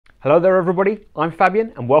Hello there everybody, I'm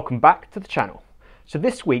Fabian and welcome back to the channel. So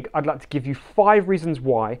this week I'd like to give you 5 reasons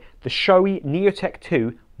why the Shoei Neotec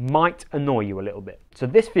 2 might annoy you a little bit. So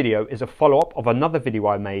this video is a follow-up of another video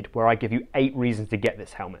I made where I give you 8 reasons to get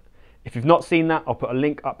this helmet. If you've not seen that, I'll put a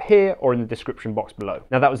link up here or in the description box below.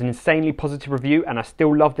 Now that was an insanely positive review and I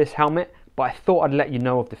still love this helmet, but I thought I'd let you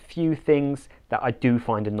know of the few things that I do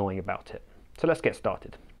find annoying about it. So let's get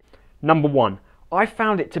started. Number 1, I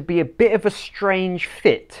found it to be a bit of a strange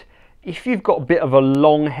fit. If you've got a bit of a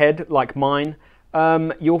long head like mine,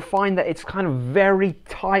 you'll find that it's kind of very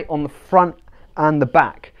tight on the front and the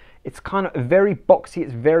back. It's kind of very boxy,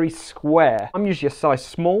 it's very square. I'm usually a size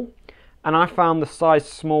small, and I found the size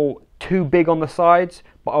small too big on the sides,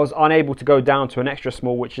 but I was unable to go down to an extra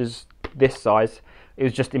small, which is this size. It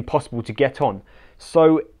was just impossible to get on.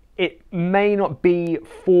 So it may not be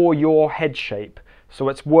for your head shape, so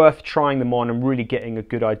it's worth trying them on and really getting a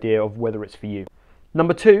good idea of whether it's for you.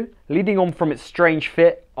 Number 2, leading on from its strange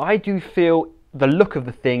fit, I do feel the look of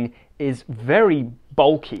the thing is very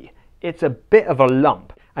bulky. It's a bit of a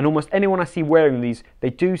lump, and almost anyone I see wearing these, they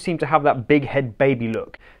do seem to have that big head baby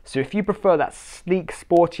look. So if you prefer that sleek,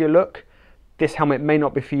 sportier look, this helmet may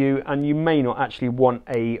not be for you, and you may not actually want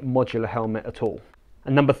a modular helmet at all.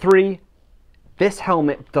 And number 3, this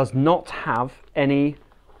helmet does not have any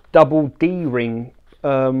double D-ring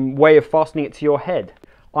way of fastening it to your head.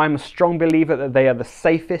 I'm a strong believer that they are the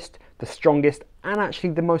safest, the strongest, and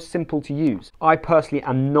actually the most simple to use. I personally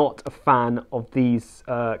am not a fan of these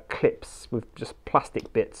clips with just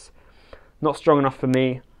plastic bits. Not strong enough for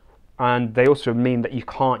me, and they also mean that you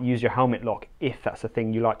can't use your helmet lock if that's the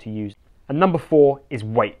thing you like to use. And number 4 is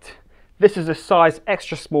weight. This is a size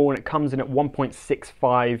extra small and it comes in at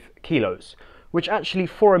 1.65 kilos, which actually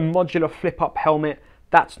for a modular flip-up helmet,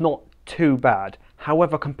 that's not too bad.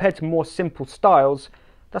 However, compared to more simple styles,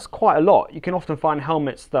 that's quite a lot. You can often find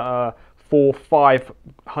helmets that are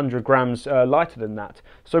 400-500 grams lighter than that.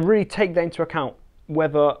 So really take that into account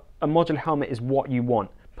whether a modular helmet is what you want.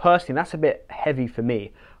 Personally, that's a bit heavy for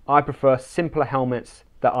me. I prefer simpler helmets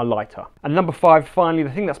that are lighter. And number 5, finally,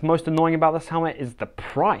 the thing that's most annoying about this helmet is the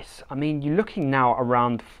price. I mean, you're looking now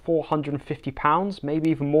around £450, maybe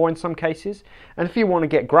even more in some cases. And if you want to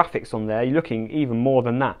get graphics on there, you're looking even more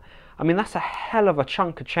than that. I mean, that's a hell of a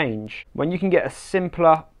chunk of change when you can get a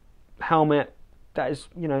simpler helmet that is,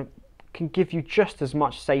 can give you just as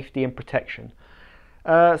much safety and protection.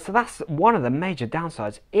 So that's one of the major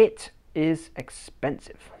downsides. It is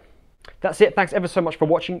expensive. That's it. Thanks ever so much for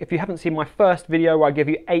watching. If you haven't seen my first video where I give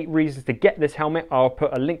you 8 reasons to get this helmet, I'll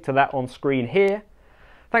put a link to that on screen here.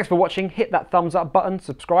 Thanks for watching. Hit that thumbs up button,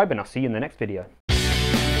 subscribe, and I'll see you in the next video.